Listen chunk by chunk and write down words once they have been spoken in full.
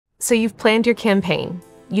So you've planned your campaign.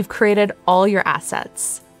 You've created all your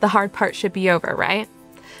assets. The hard part should be over, right?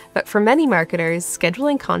 But for many marketers,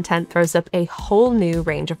 scheduling content throws up a whole new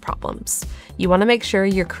range of problems. You want to make sure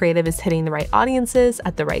your creative is hitting the right audiences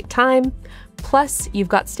at the right time. Plus, you've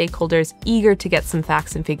got stakeholders eager to get some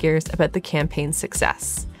facts and figures about the campaign's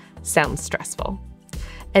success. Sounds stressful.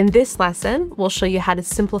 In this lesson, we'll show you how to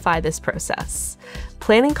simplify this process,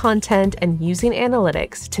 planning content and using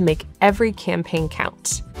analytics to make every campaign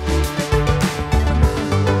count.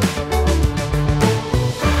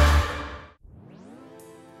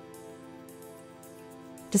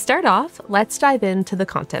 To start off, let's dive into the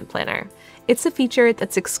Content Planner. It's a feature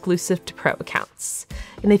that's exclusive to Pro accounts.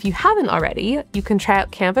 And if you haven't already, you can try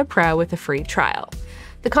out Canva Pro with a free trial.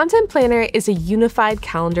 The Content Planner is a unified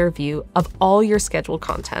calendar view of all your scheduled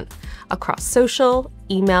content across social,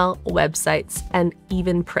 email, websites, and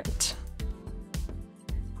even print.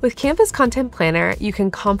 With Canva's Content Planner, you can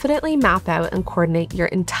confidently map out and coordinate your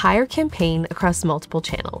entire campaign across multiple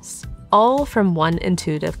channels, all from one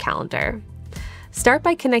intuitive calendar. Start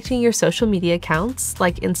by connecting your social media accounts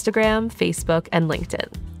like Instagram, Facebook, and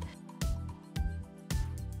LinkedIn.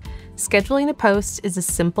 Scheduling a post is as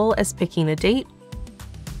simple as picking a date,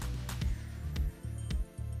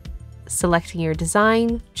 selecting your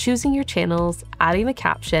design, choosing your channels, adding a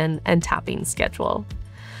caption, and tapping schedule.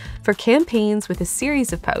 For campaigns with a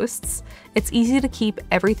series of posts, it's easy to keep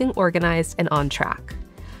everything organized and on track.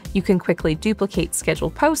 You can quickly duplicate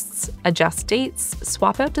scheduled posts, adjust dates,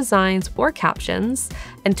 swap out designs or captions,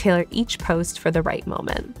 and tailor each post for the right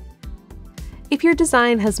moment. If your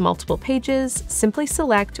design has multiple pages, simply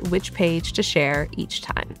select which page to share each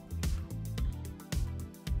time.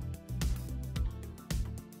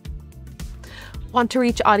 Want to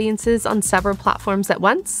reach audiences on several platforms at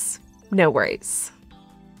once? No worries.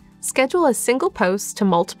 Schedule a single post to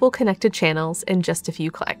multiple connected channels in just a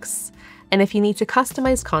few clicks. And if you need to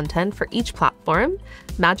customize content for each platform,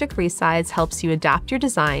 Magic Resize helps you adapt your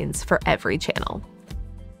designs for every channel.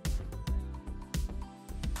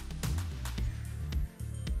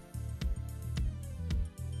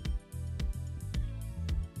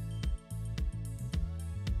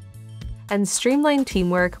 And streamline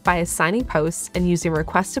teamwork by assigning posts and using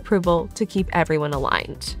request approval to keep everyone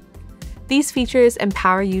aligned. These features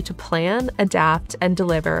empower you to plan, adapt, and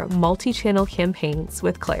deliver multi-channel campaigns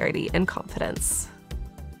with clarity and confidence.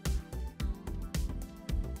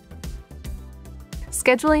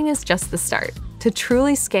 Scheduling is just the start. To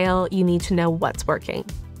truly scale, you need to know what's working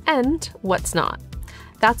and what's not.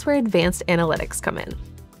 That's where advanced analytics come in.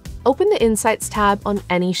 Open the Insights tab on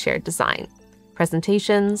any shared design,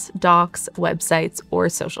 presentations, docs, websites, or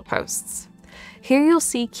social posts. Here you'll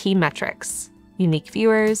see key metrics: unique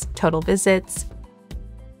viewers, total visits,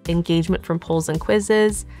 engagement from polls and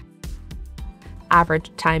quizzes, average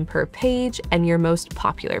time per page, and your most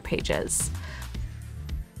popular pages.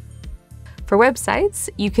 For websites,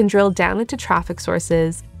 you can drill down into traffic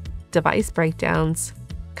sources, device breakdowns,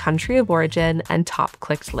 country of origin, and top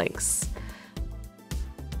clicked links.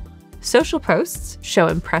 Social posts show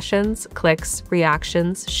impressions, clicks,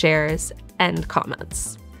 reactions, shares, and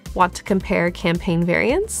comments. Want to compare campaign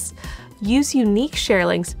variants? Use unique share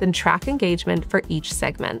links, then track engagement for each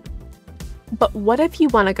segment. But what if you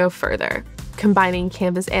want to go further, combining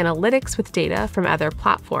Canva's analytics with data from other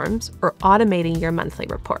platforms or automating your monthly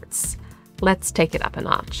reports? Let's take it up a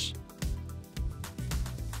notch.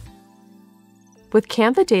 With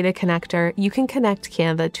Canva Data Connector, you can connect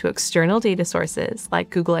Canva to external data sources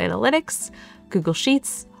like Google Analytics, Google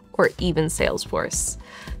Sheets, or even Salesforce.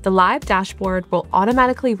 The live dashboard will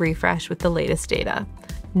automatically refresh with the latest data.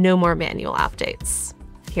 No more manual updates.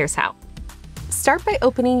 Here's how. Start by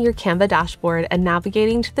opening your Canva dashboard and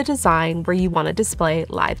navigating to the design where you want to display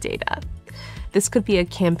live data. This could be a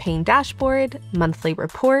campaign dashboard, monthly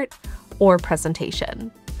report, or presentation.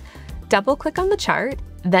 Double-click on the chart,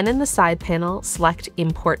 then in the side panel, select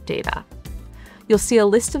Import Data. You'll see a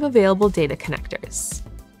list of available data connectors.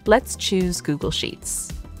 Let's choose Google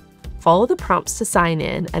Sheets. Follow the prompts to sign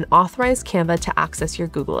in and authorize Canva to access your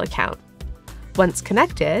Google account. Once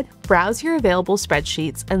connected, browse your available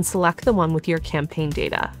spreadsheets and select the one with your campaign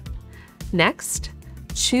data. Next,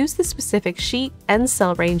 choose the specific sheet and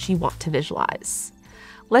cell range you want to visualize.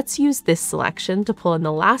 Let's use this selection to pull in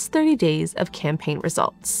the last 30 days of campaign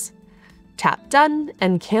results. Tap Done,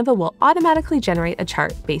 and Canva will automatically generate a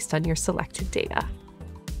chart based on your selected data.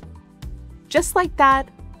 Just like that,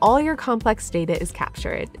 all your complex data is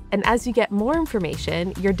captured, and as you get more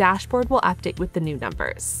information, your dashboard will update with the new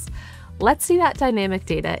numbers. Let's see that dynamic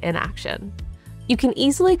data in action. You can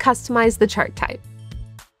easily customize the chart type.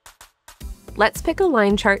 Let's pick a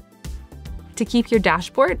line chart. To keep your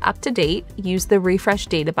dashboard up to date, use the Refresh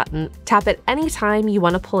Data button. Tap it anytime you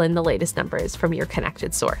want to pull in the latest numbers from your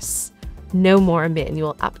connected source. No more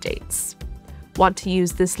manual updates. Want to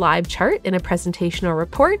use this live chart in a presentation or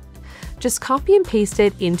report? Just copy and paste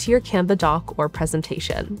it into your Canva doc or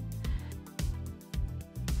presentation.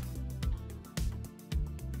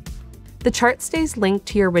 The chart stays linked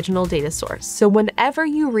to your original data source, so whenever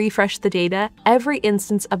you refresh the data, every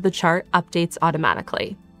instance of the chart updates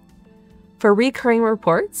automatically. For recurring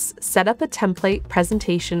reports, set up a template,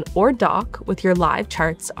 presentation, or doc with your live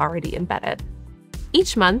charts already embedded.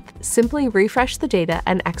 Each month, simply refresh the data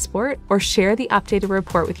and export or share the updated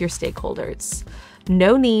report with your stakeholders.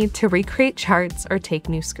 No need to recreate charts or take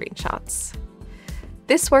new screenshots.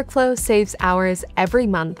 This workflow saves hours every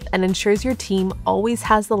month and ensures your team always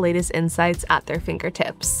has the latest insights at their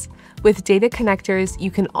fingertips. With data connectors,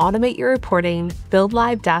 you can automate your reporting, build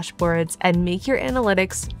live dashboards, and make your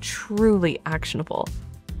analytics truly actionable.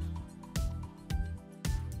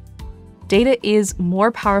 Data is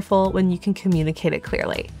more powerful when you can communicate it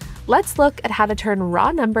clearly. Let's look at how to turn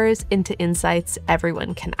raw numbers into insights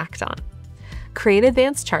everyone can act on. Create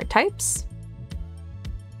advanced chart types,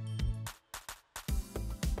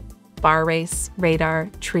 bar race, radar,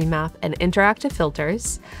 tree map, and interactive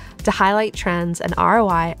filters to highlight trends and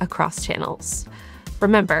ROI across channels.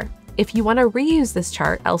 Remember, if you want to reuse this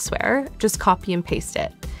chart elsewhere, just copy and paste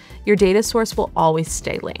it. Your data source will always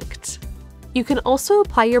stay linked. You can also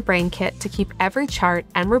apply your brain kit to keep every chart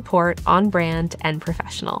and report on brand and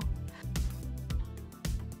professional.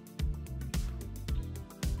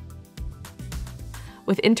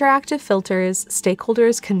 With interactive filters,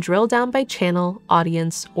 stakeholders can drill down by channel,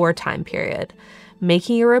 audience, or time period,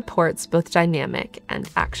 making your reports both dynamic and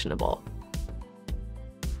actionable.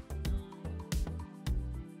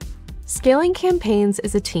 Scaling campaigns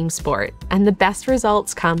is a team sport, and the best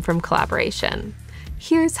results come from collaboration.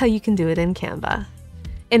 Here's how you can do it in Canva.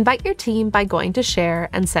 Invite your team by going to Share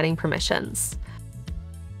and setting permissions.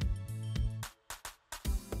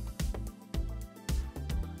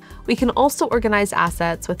 We can also organize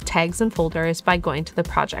assets with tags and folders by going to the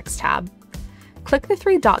Projects tab. Click the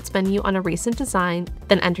three dots menu on a recent design,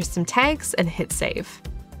 then enter some tags and hit Save.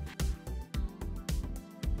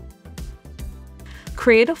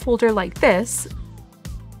 Create a folder like this,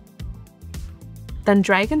 then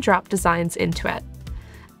drag and drop designs into it.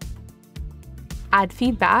 Add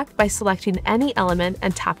feedback by selecting any element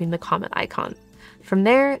and tapping the comment icon. From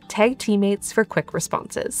there, tag teammates for quick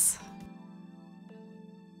responses.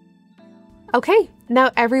 Okay,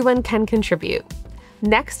 now everyone can contribute.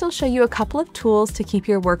 Next, I'll show you a couple of tools to keep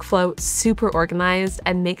your workflow super organized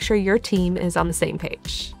and make sure your team is on the same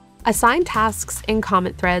page. Assign tasks in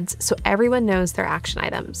comment threads so everyone knows their action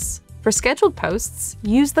items. For scheduled posts,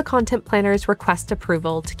 use the Content Planner's request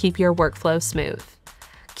approval to keep your workflow smooth.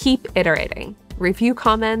 Keep iterating. Review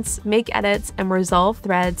comments, make edits, and resolve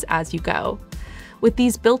threads as you go. With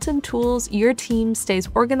these built-in tools, your team stays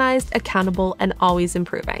organized, accountable, and always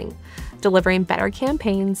improving, delivering better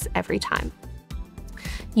campaigns every time.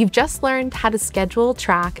 You've just learned how to schedule,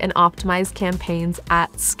 track, and optimize campaigns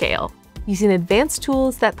at scale, using advanced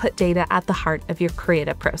tools that put data at the heart of your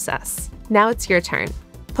creative process. Now it's your turn.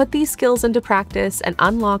 Put these skills into practice and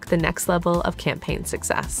unlock the next level of campaign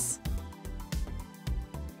success.